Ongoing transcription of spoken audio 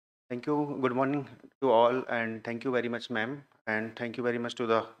Thank you. Good morning to all, and thank you very much, ma'am. And thank you very much to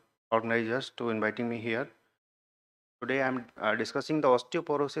the organizers to inviting me here. Today, I'm discussing the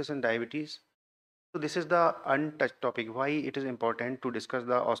osteoporosis and diabetes. So, this is the untouched topic. Why it is important to discuss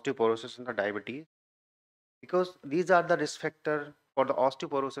the osteoporosis and the diabetes? Because these are the risk factor for the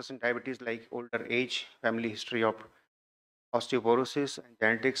osteoporosis and diabetes, like older age, family history of osteoporosis, and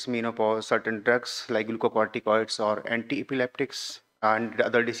genetics, menopause, certain drugs like glucocorticoids or anti-epileptics, and the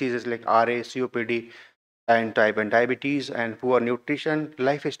other diseases like RA, COPD, and type 1 diabetes, and poor nutrition,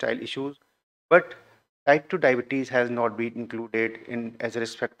 lifestyle issues. But type 2 diabetes has not been included in as a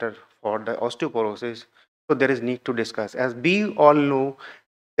risk factor for the osteoporosis. So there is need to discuss. As we all know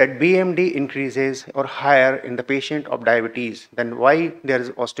that BMD increases or higher in the patient of diabetes, then why there is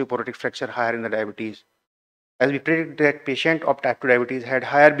osteoporotic fracture higher in the diabetes? As we predict that patient of type 2 diabetes had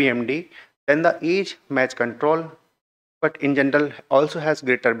higher BMD, then the age match control, but in general also has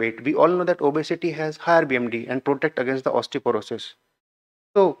greater weight. We all know that obesity has higher BMD and protect against the osteoporosis.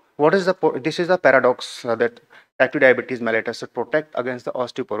 So what is this is the paradox that type 2 diabetes mellitus should protect against the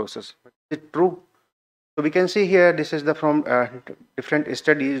osteoporosis. Is it true? So we can see here this is the from different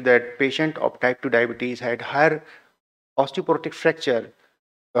studies that patient of type 2 diabetes had higher osteoporotic fracture,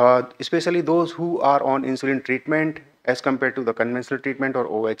 especially those who are on insulin treatment as compared to the conventional treatment or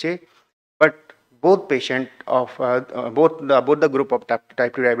OHA. But both patient of both the group of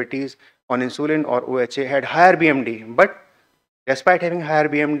type 2 diabetes on insulin or OHA had higher BMD, but despite having higher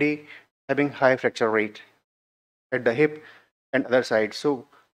BMD, having high fracture rate at the hip and other side. So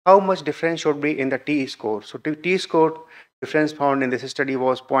how much difference should be in the T score? So T score difference found in this study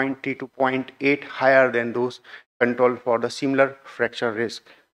was 0.3 to 0.8 higher than those controlled for the similar fracture risk.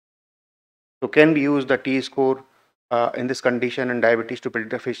 So can we use the T score in this condition and diabetes to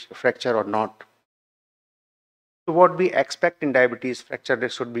predict a fracture or not? So what we expect in diabetes, fracture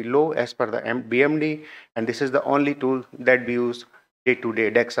risk should be low as per the BMD, and this is the only tool that we use day to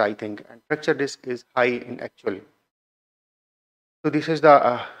day, DEXA, I think, and fracture risk is high in actual. So this is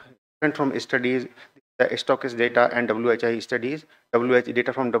the different from studies, the Stockist data and WHI studies, WH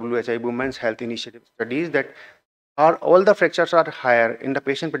data from WHI Women's Health Initiative studies that are all the fractures are higher in the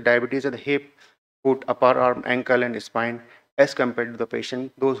patient with diabetes at the hip, foot, upper arm, ankle, and spine as compared to the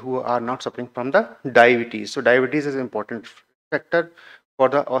patient, those who are not suffering from the diabetes. So diabetes is an important factor for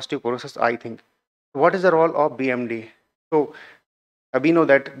the osteoporosis, I think. What is the role of BMD? So we know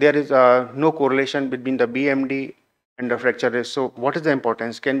that there is no correlation between the BMD and the fracture risk. So what is the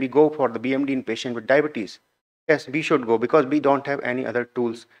importance? Can we go for the BMD in patient with diabetes? Yes, we should go because we don't have any other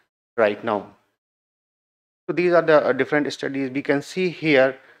tools right now. So these are the different studies we can see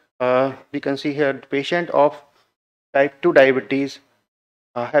here. The patient of type 2 diabetes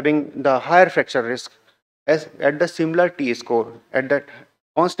having the higher fracture risk as at the similar T score at that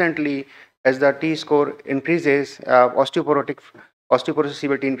constantly as the T score increases, osteoporosis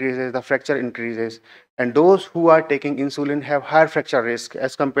severity increases, the fracture increases, and those who are taking insulin have higher fracture risk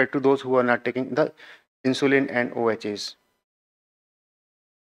as compared to those who are not taking the insulin and OHAs.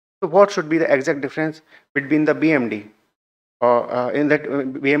 So what should be the exact difference between the BMD? In that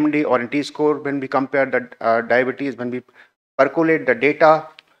BMD or in T score, when we compare the diabetes, when we percolate the data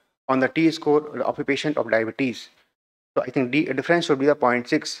on the T score of a patient of diabetes. So I think the difference should be the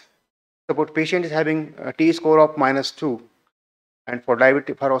 0.6. Suppose patient is having a T score of -2, and for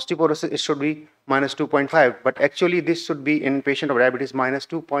diabetes, for osteoporosis, it should be -2.5. But actually, this should be in patient of diabetes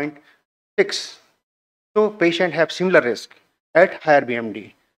 -2.6. So patient have similar risk at higher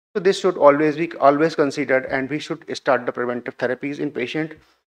BMD. So this should always be considered, and we should start the preventive therapies in patient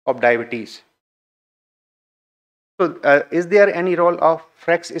of diabetes. So is there any role of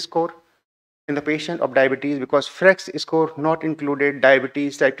FREX score in the patient of diabetes? Because FREX score not included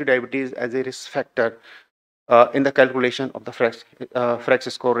diabetes, type 2 diabetes as a risk factor in the calculation of the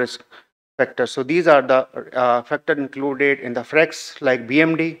FREX score risk factor. So these are the factor included in the FREX like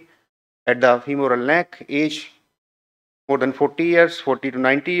BMD at the femoral neck, age more than 40 years, 40 to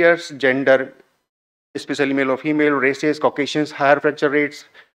 90 years, gender, especially male or female, races, Caucasians, higher fracture rates,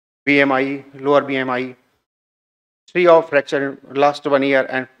 BMI, lower BMI, history of fracture in last 1 year,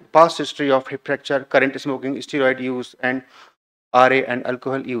 and past history of hip fracture, current smoking, steroid use, and RA and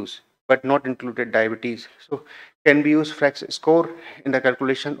alcohol use, but not included diabetes. So can we use FREX score in the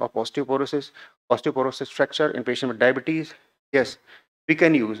calculation of osteoporosis fracture in patient with diabetes? Yes, we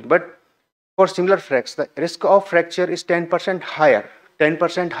can use, but for similar FREX, the risk of fracture is 10% higher,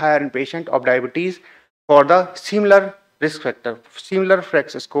 10% higher in patient of diabetes for the similar risk factor, similar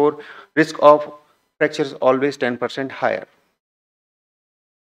FREX score, risk of fracture is always 10% higher.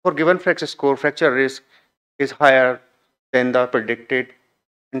 For given fracture score, fracture risk is higher than the predicted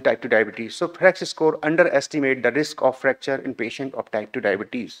in type 2 diabetes. So FRAX score underestimate the risk of fracture in patient of type 2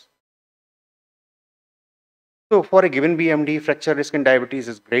 diabetes. So for a given BMD, fracture risk in diabetes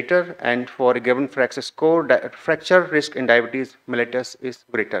is greater, and for a given FRAX score, fracture risk in diabetes mellitus is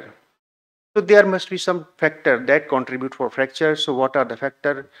greater. So there must be some factor that contribute for fracture. So what are the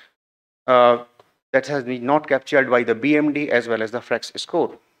factor that has been not captured by the BMD as well as the FRAX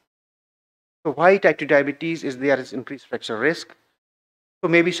score? So why type 2 diabetes is there is increased fracture risk? So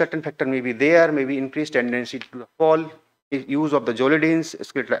maybe certain factor may be there, maybe increased tendency to fall, use of the Jolidines,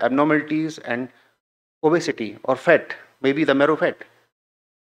 skeletal abnormalities, and obesity or fat, maybe the marrow fat.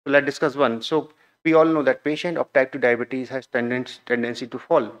 So let's discuss one. So we all know that patient of type 2 diabetes has tendency to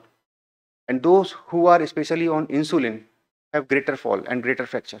fall. And those who are especially on insulin have greater fall and greater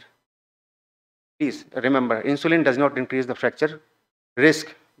fracture. Please remember, insulin does not increase the fracture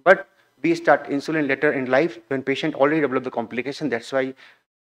risk, but we start insulin later in life when patient already develop the complication. That's why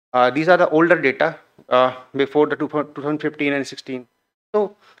these are the older data before the 2015 and 16.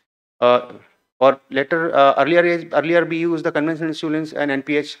 So or later earlier we use the conventional insulins and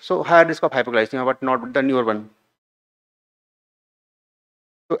NPH, so higher risk of hypoglycemia, but not the newer one.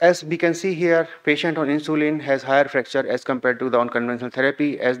 So as we can see here, patient on insulin has higher fracture as compared to the on conventional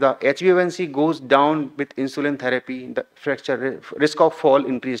therapy. As the HbA1c goes down with insulin therapy, the fracture risk of fall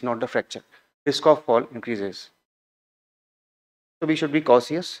increases, not the fracture. Risk of fall increases. So we should be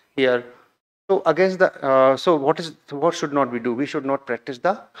cautious here. So against the what should not we do? We should not practice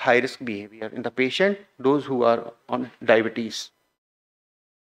the high risk behavior in the patient, those who are on diabetes.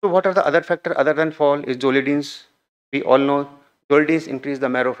 So what are the other factor other than fall is Jolidines. We all know Jolidines increase the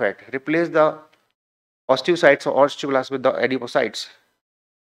marrow fat, replace the osteocytes or osteoblasts with the adipocytes.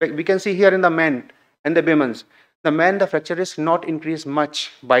 We can see here in the men and the women. The men, the fracture risk not increased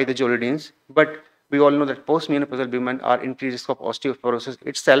much by the Jolidines, but we all know that postmenopausal women are increased risk of osteoporosis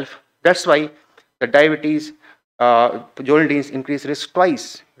itself. That's why the diabetes, Jolidines increase risk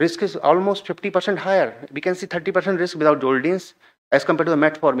twice. Risk is almost 50% higher. We can see 30% risk without Jolidines as compared to the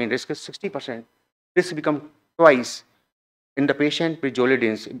metformin. Risk is 60%. Risk become twice in the patient with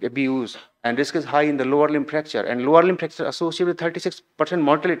Jolidines abuse, and risk is high in the lower limb fracture, and lower limb fracture associated with 36%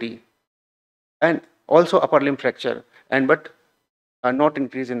 mortality, and also upper limb fracture, and but not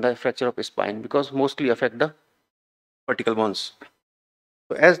increase in the fracture of spine because mostly affect the vertical bones.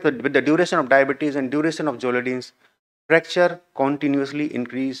 So with the duration of diabetes and duration of Jolidines, fracture continuously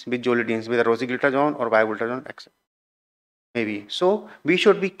increase with Jolidines with a rosiglitazone or viabultazone, etc. Maybe. So we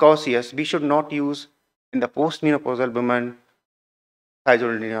should be cautious. We should not use in the postmenopausal women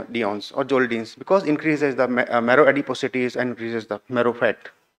thiazolidines or Jolidines because increases the marrow adiposities and increases the marrow fat.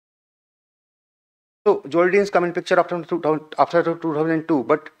 So Jolidines come in picture after 2002,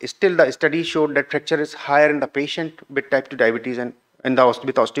 but still the study showed that fracture is higher in the patient with type 2 diabetes and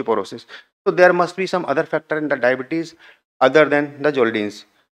with osteoporosis. So there must be some other factor in the diabetes other than the Jolidines.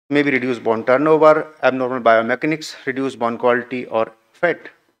 Maybe reduced bone turnover, abnormal biomechanics, reduced bone quality, or fat.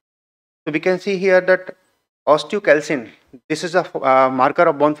 So we can see here that osteocalcin, this is a marker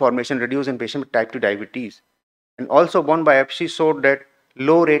of bone formation reduced in patients with type 2 diabetes. And also bone biopsy showed that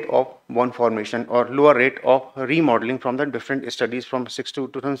low rate of bone formation or lower rate of remodeling from the different studies from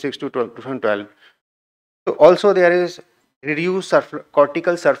 2006 to 2012. So also there is reduced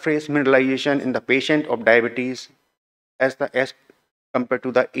cortical surface mineralization in the patient of diabetes as compared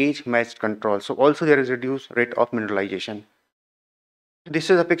to the age matched control. So also there is reduced rate of mineralization. This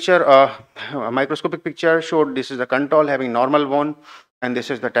is a picture, a microscopic picture showed this is the control having normal bone, and this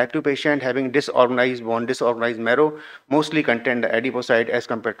is the type 2 patient having disorganized bone, disorganized marrow, mostly contain the adipocyte as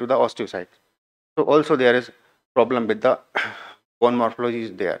compared to the osteocyte. So also there is problem with the bone morphology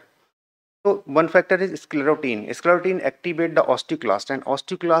is there. So one factor is sclerotine. Sclerotine activate the osteoclast, and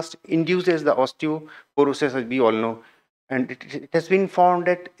osteoclast induces the osteoporosis, as we all know. And it has been found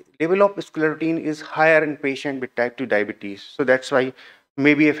that level of sclerotine is higher in patient with type 2 diabetes. So that's why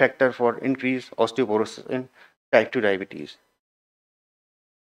maybe a factor for increased osteoporosis in type 2 diabetes.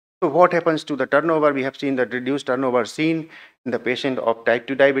 So what happens to the turnover? We have seen that reduced turnover seen in the patient of type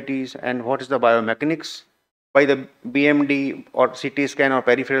 2 diabetes. And what is the biomechanics? By the BMD or CT scan or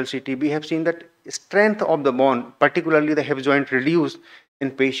peripheral CT, we have seen that strength of the bone, particularly the hip joint, reduced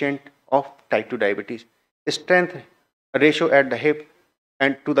in patient of type 2 diabetes. Strength ratio at the hip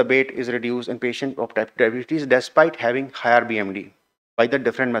and to the bait is reduced in patient of type 2 diabetes despite having higher BMD by the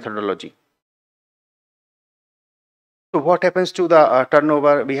different methodology. So what happens to the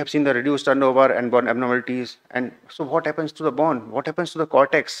turnover? We have seen the reduced turnover and bone abnormalities. And so what happens to the bone? What happens to the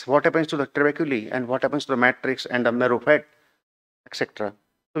cortex? What happens to the trabeculae? And what happens to the matrix and the marrow fat, etc.?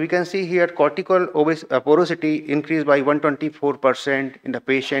 So we can see here cortical porosity increased by 124% in the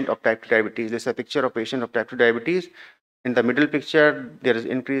patient of type 2 diabetes. This is a picture of patient of type 2 diabetes. In the middle picture, there is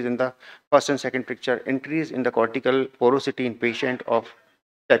increase in the first and second picture, increase in the cortical porosity in patient of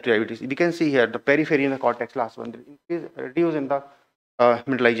type 2 diabetes. We can see here the periphery in the cortex, last one, reduce in the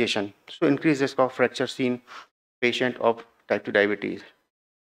mineralization. So increase risk of fracture seen patient of type 2 diabetes.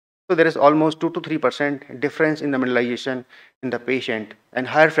 So there is almost 2 to 3% difference in the mineralization in the patient and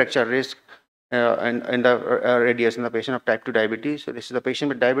higher fracture risk in the radius in the patient of type 2 diabetes. So this is the patient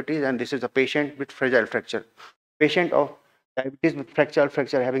with diabetes and this is the patient with fragile fracture. Patient of diabetes with fracture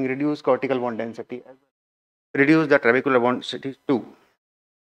having reduced cortical bone density, reduce the trabecular bone density too.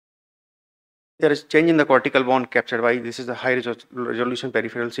 There is change in the cortical bone captured by this is the high resolution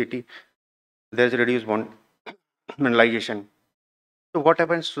peripheral CT. There is reduced bone mineralization. So what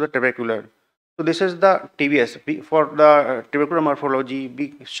happens to the trabecular? So this is the TBS. For the trabecular morphology,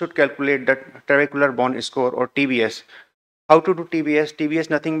 we should calculate the trabecular bone score or TBS. How to do TBS? TBS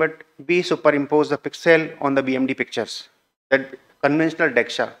nothing but we superimpose the pixel on the BMD pictures. That conventional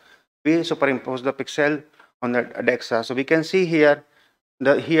DEXA. We superimpose the pixel on the DEXA. So we can see here,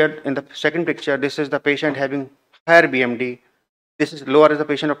 here in the second picture, this is the patient having higher BMD. This is lower as the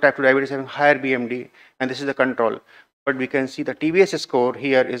patient of type 2 diabetes having higher BMD, and this is the control. But we can see the TBS score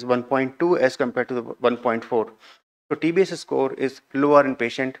here is 1.2 as compared to the 1.4. So TBS score is lower in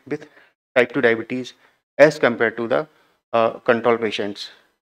patient with type 2 diabetes as compared to the control patients.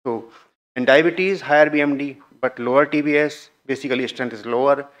 So in diabetes, higher BMD but lower TBS, basically strength is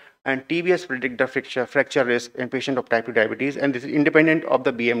lower, and TBS predict the fracture risk in patient of type 2 diabetes, and this is independent of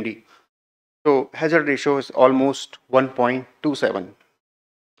the BMD. So hazard ratio is almost 1.27.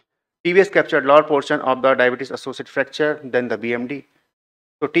 TBS captured large portion of the diabetes associated fracture than the BMD.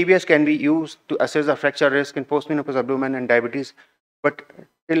 So TBS can be used to assess the fracture risk in postmenopausal women and diabetes, but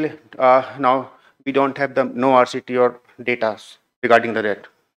till now we don't have the no RCT or data regarding the that.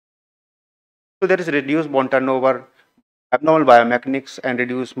 So there is reduced bone turnover, abnormal biomechanics, and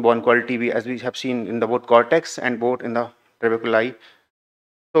reduced bone quality as we have seen in the both cortex and both in the trabeculi.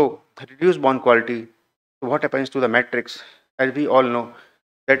 So reduced bone quality. So what happens to the matrix? As we all know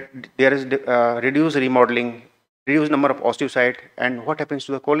that there is reduced remodeling, reduced number of osteocytes, and what happens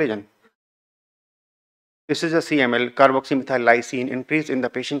to the collagen? This is a CML, carboxymethyl lysine, increase in the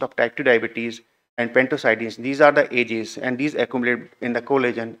patient of type 2 diabetes and pentosidins. These are the ages, and these accumulate in the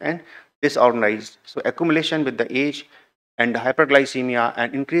collagen and disorganized. So accumulation with the age and the hyperglycemia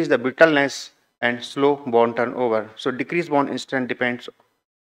and increase the brittleness and slow bone turnover. So decreased bone strength depends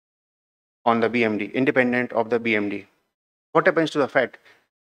on the BMD, independent of the BMD. What happens to the fat?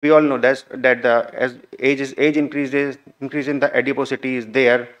 We all know that as age increases, increase in the adiposity is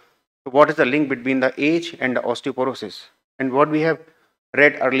there. So what is the link between the age and the osteoporosis? And what we have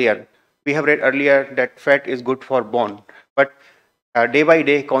read earlier, that fat is good for bone, but day by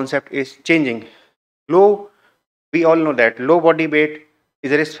day concept is changing. We all know that low body weight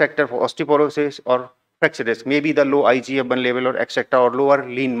is a risk factor for osteoporosis or fracture risk. Maybe the low IGF-1 level or etc. or lower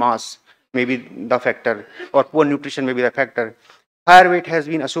lean mass may be the factor, or poor nutrition may be the factor. Higher weight has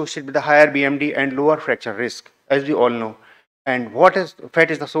been associated with the higher BMD and lower fracture risk, as we all know. And fat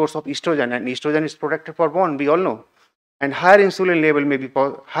is the source of estrogen, and estrogen is protected for bone, we all know. And higher insulin level may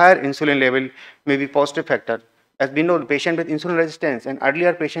be positive factor. As we know, the patient with insulin resistance and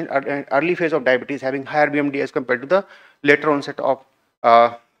early phase of diabetes having higher BMD as compared to the later onset of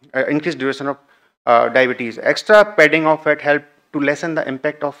increased duration of diabetes. Extra padding of fat help to lessen the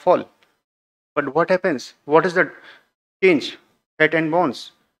impact of fall. But what happens? What is the change? Fat and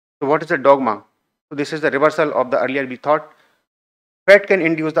bones. So what is the dogma? So this is the reversal of the earlier we thought. Fat can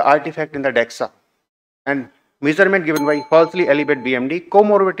induce the artifact in the DEXA, and measurement given by falsely elevated BMD.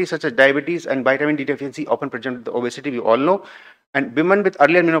 Comorbidities such as diabetes and vitamin D deficiency often present with the obesity, we all know. And women with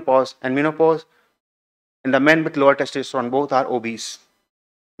earlier menopause and the men with lower testosterone both are obese.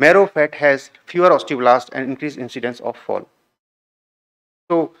 Marrow fat has fewer osteoblasts and increased incidence of fall.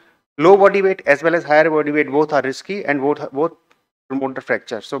 So low body weight as well as higher body weight both are risky and both promote the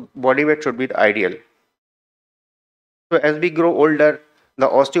fracture. So body weight should be the ideal. So as we grow older, the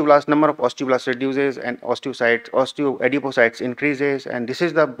number of osteoblasts reduces and osteoadipocytes increases, and this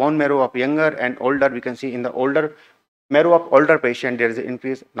is the bone marrow of younger and older. We can see in the older marrow of older patient there is an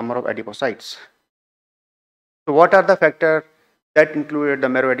increased number of adipocytes. So what are the factors that included the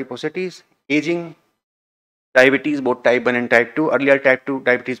marrow adiposity? Aging, diabetes, both type 1 and type 2. Earlier type 2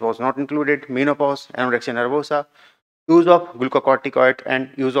 diabetes was not included. Menopause, anorexia nervosa, use of glucocorticoid and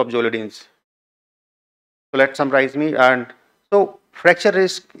use of zolidines. So let's summarize me. And so fracture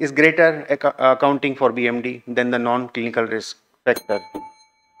risk is greater accounting for BMD than the non-clinical risk factor.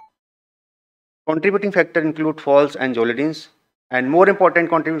 Contributing factor include falls and Jolidins, and more important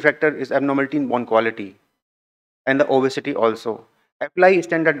contributing factor is abnormality in bone quality and the obesity also. Apply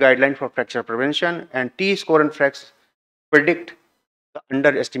standard guideline for fracture prevention, and T-score and FRAX predict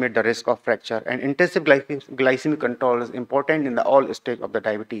underestimate the risk of fracture, and intensive glycemic control is important in the all stage of the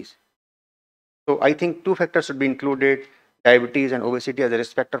diabetes. So I think two factors should be included, diabetes and obesity as a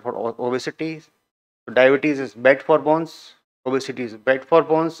risk factor for obesity. So diabetes is bad for bones, obesity is bad for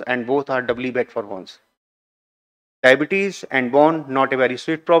bones, and both are doubly bad for bones. Diabetes and bone, not a very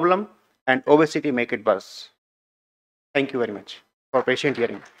sweet problem, and obesity make it worse. Thank you very much for patient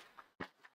hearing.